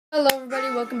Hello everybody,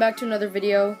 welcome back to another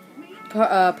video.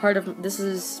 This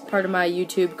is part of my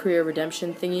YouTube career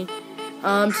redemption thingy.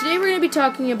 Today we're going to be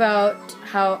talking about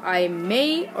how I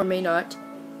may or may not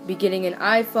be getting an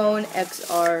iPhone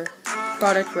XR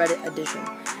product Red Edition.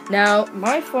 Now,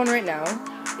 my phone right now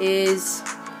is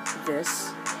this.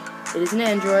 It is an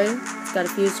Android. It's got a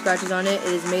few scratches on it.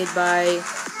 It is made by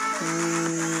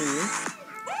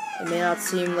It may not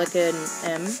seem like an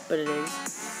M, but it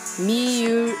is.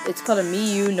 It's called a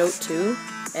MIUI Note 2,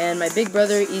 and my big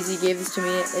brother Easy gave this to me.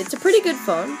 It's a pretty good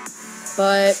phone,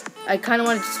 but I kind of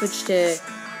wanted to switch to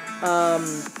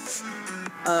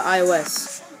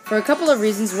iOS for a couple of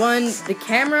reasons. One, the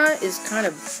camera is kind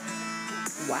of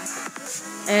whack,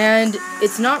 and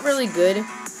it's not really good.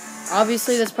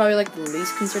 Obviously, that's probably like the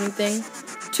least concerning thing.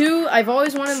 Two, I've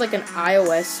always wanted like an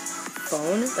iOS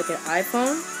phone, like an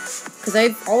iPhone, because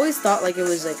I've always thought like it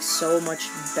was like so much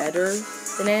better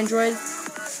than Android.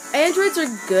 Androids are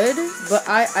good, but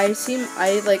I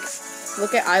like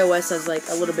look at iOS as like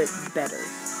a little bit better.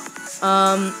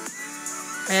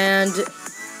 And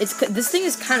this thing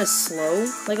is kind of slow,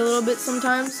 like a little bit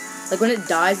sometimes. Like when it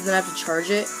dies and then I have to charge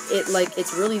it,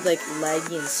 it's really like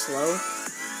laggy and slow.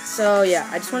 So yeah,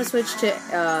 I just want to switch to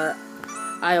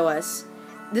iOS.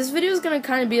 This video is gonna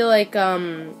kind of be like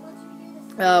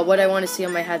what I want to see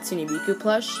on my Hatsune Miku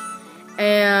plush,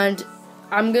 and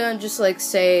I'm gonna just like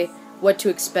say what to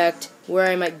expect, where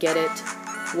I might get it,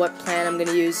 what plan I'm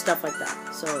gonna use, stuff like that.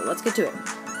 So let's get to it.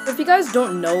 If you guys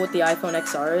don't know what the iPhone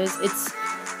XR is, it's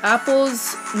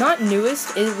Apple's not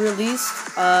newest. It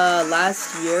released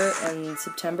last year in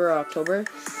September or October.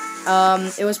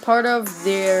 It was part of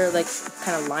their like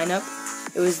kind of lineup.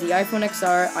 It was the iPhone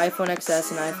XR, iPhone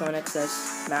XS, and iPhone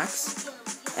XS Max.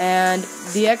 And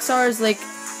the XR is like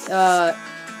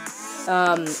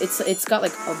it's got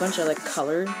like a bunch of like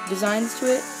color designs to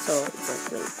it, so it's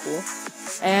like really cool.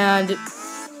 And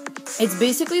it's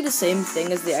basically the same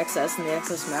thing as the XS and the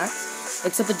XS Max,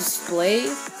 except the display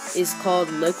is called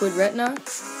Liquid Retina,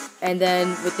 and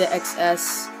then with the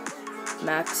XS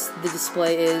Max, the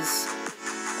display is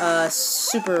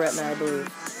Super Retina, I believe.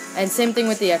 And same thing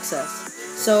with the XS.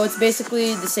 So it's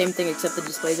basically the same thing, except the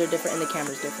displays are different and the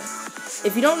camera's different.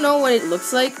 If you don't know what it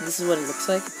looks like, this is what it looks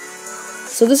like.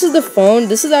 So this is the phone.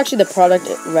 This is actually the product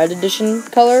Red Edition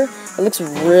color. It looks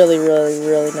really, really,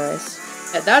 really nice.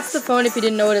 Yeah, that's the phone if you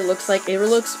didn't know what it looks like. It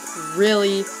looks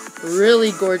really,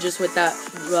 really gorgeous with that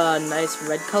nice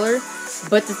red color.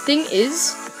 But the thing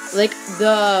is, like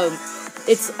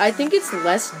I think it's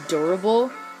less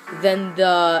durable than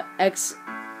the XS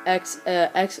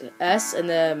and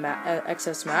the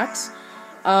XS Max.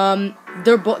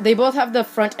 They both have the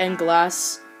front end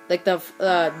glass, like the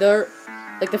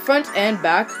front and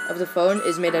back of the phone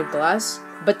is made of glass,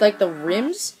 but like the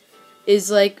rims is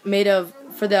like made of,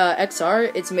 for the XR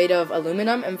it's made of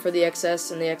aluminum, and for the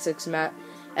XS and the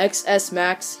XS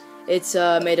Max it's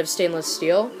made of stainless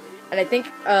steel. And I think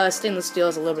stainless steel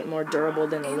is a little bit more durable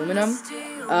than aluminum,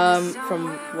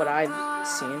 from what I've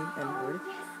seen and heard.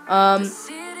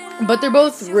 But they're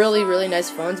both really, really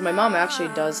nice phones. My mom actually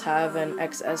does have an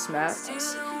XS Max,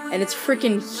 and it's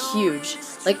freaking huge.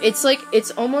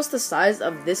 It's almost the size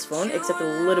of this phone, except a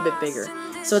little bit bigger.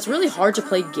 So it's really hard to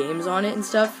play games on it and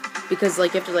stuff, because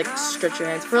like you have to like stretch your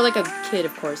hands. For like a kid,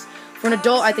 of course. For an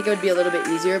adult, I think it would be a little bit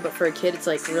easier, but for a kid, it's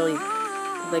like really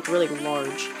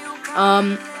large.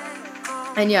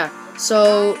 And yeah,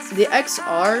 so the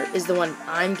XR is the one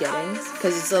I'm getting,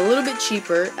 because it's a little bit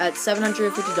cheaper at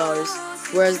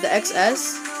 $750, whereas the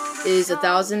XS is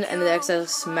 $1,000 and the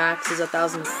XS Max is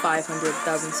 $1,500,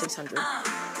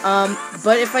 $1,600.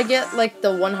 But if I get like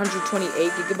the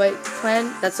 128 gigabyte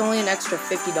plan, that's only an extra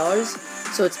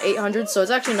 $50, so it's $800. So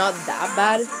it's actually not that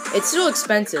bad. It's still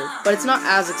expensive, but it's not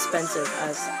as expensive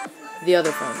as the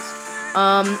other phones.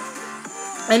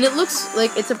 And it looks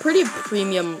like it's a pretty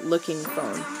premium looking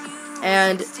phone.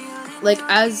 And like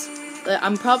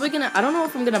I'm probably gonna, I don't know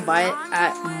if I'm gonna buy it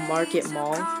at Market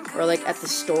Mall or like at the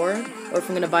store, or if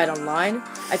I'm gonna buy it online.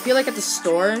 I feel like at the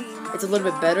store it's a little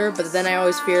bit better, but then I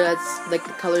always fear that's like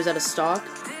the color's out of stock,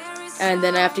 and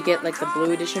then I have to get like the blue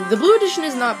edition. The blue edition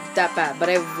is not that bad, but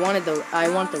I want the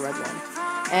red one.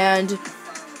 And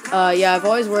yeah, I've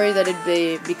always worried that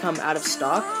they become out of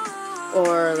stock,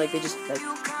 or like they just like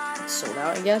sold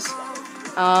out, I guess.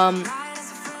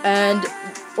 And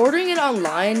ordering it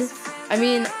online, I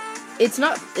mean, it's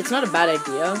not a bad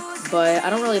idea, but I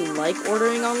don't really like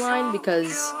ordering online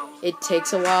because it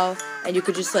takes a while, and you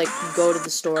could just like go to the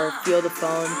store, feel the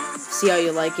phone, see how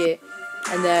you like it,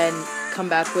 and then come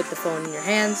back with the phone in your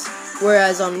hands.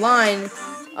 Whereas online,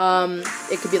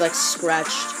 it could be like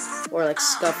scratched or like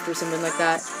scuffed or something like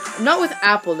that. Not with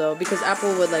Apple though, because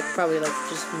Apple would like probably like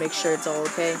just make sure it's all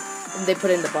okay, and they put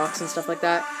it in the box and stuff like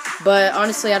that. But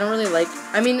honestly, I don't really like.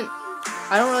 I mean,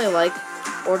 I don't really like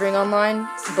ordering online,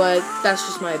 but that's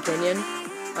just my opinion.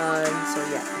 So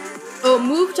yeah. So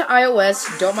Move to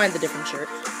iOS. Don't mind the different shirt.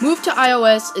 Move to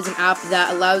iOS is an app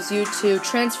that allows you to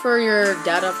transfer your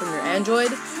data from your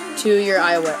Android to your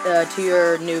iOS to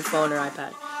your new phone or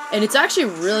iPad, and it's actually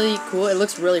really cool. It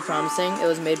looks really promising. It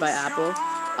was made by Apple.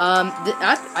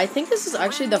 I think this is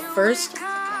actually the first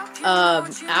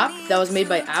app that was made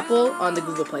by Apple on the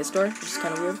Google Play Store, which is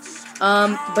kind of weird.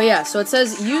 But yeah, so it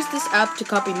says use this app to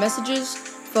copy messages,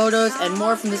 photos, and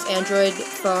more from this Android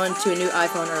phone to a new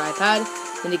iPhone or iPad.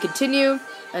 Then you continue,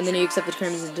 and then you accept the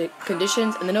terms and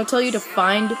conditions, and then it'll tell you to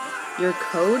find your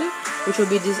code, which will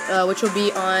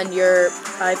be on your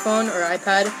iPhone or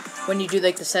iPad when you do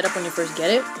like the setup when you first get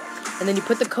it. And then you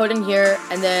put the code in here,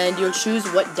 and then you'll choose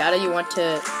what data you want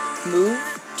to move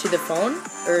to the phone,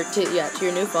 or to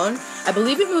your new phone. I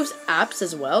believe it moves apps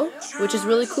as well, which is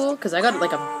really cool, because I got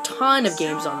like a ton of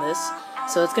games on this,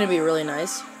 so it's going to be really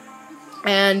nice.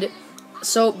 And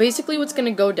so basically what's going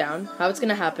to go down, how it's going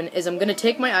to happen, is I'm going to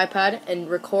take my iPad and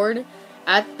record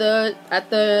at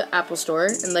the Apple Store,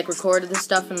 and like record the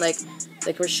stuff, and like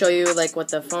we'll show you like what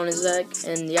the phone is like,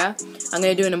 and yeah, I'm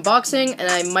gonna do an unboxing, and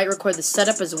I might record the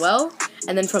setup as well,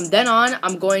 and then from then on,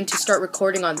 I'm going to start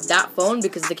recording on that phone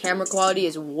because the camera quality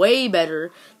is way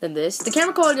better than this. The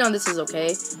camera quality on this is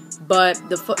okay, but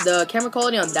the camera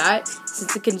quality on that,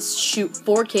 since it can shoot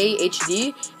 4K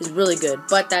HD, is really good.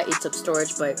 But that eats up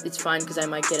storage, but it's fine because I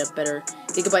might get a better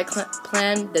gigabyte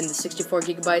plan than the 64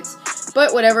 gigabytes.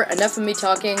 But whatever, enough of me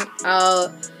talking.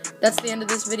 That's the end of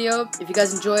this video. If you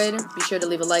guys enjoyed, be sure to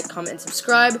leave a like, comment, and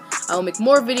subscribe. I will make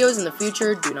more videos in the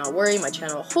future. Do not worry, my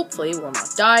channel hopefully will not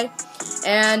die.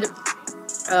 And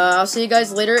I'll see you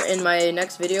guys later in my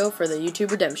next video for the YouTube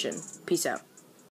Redemption. Peace out.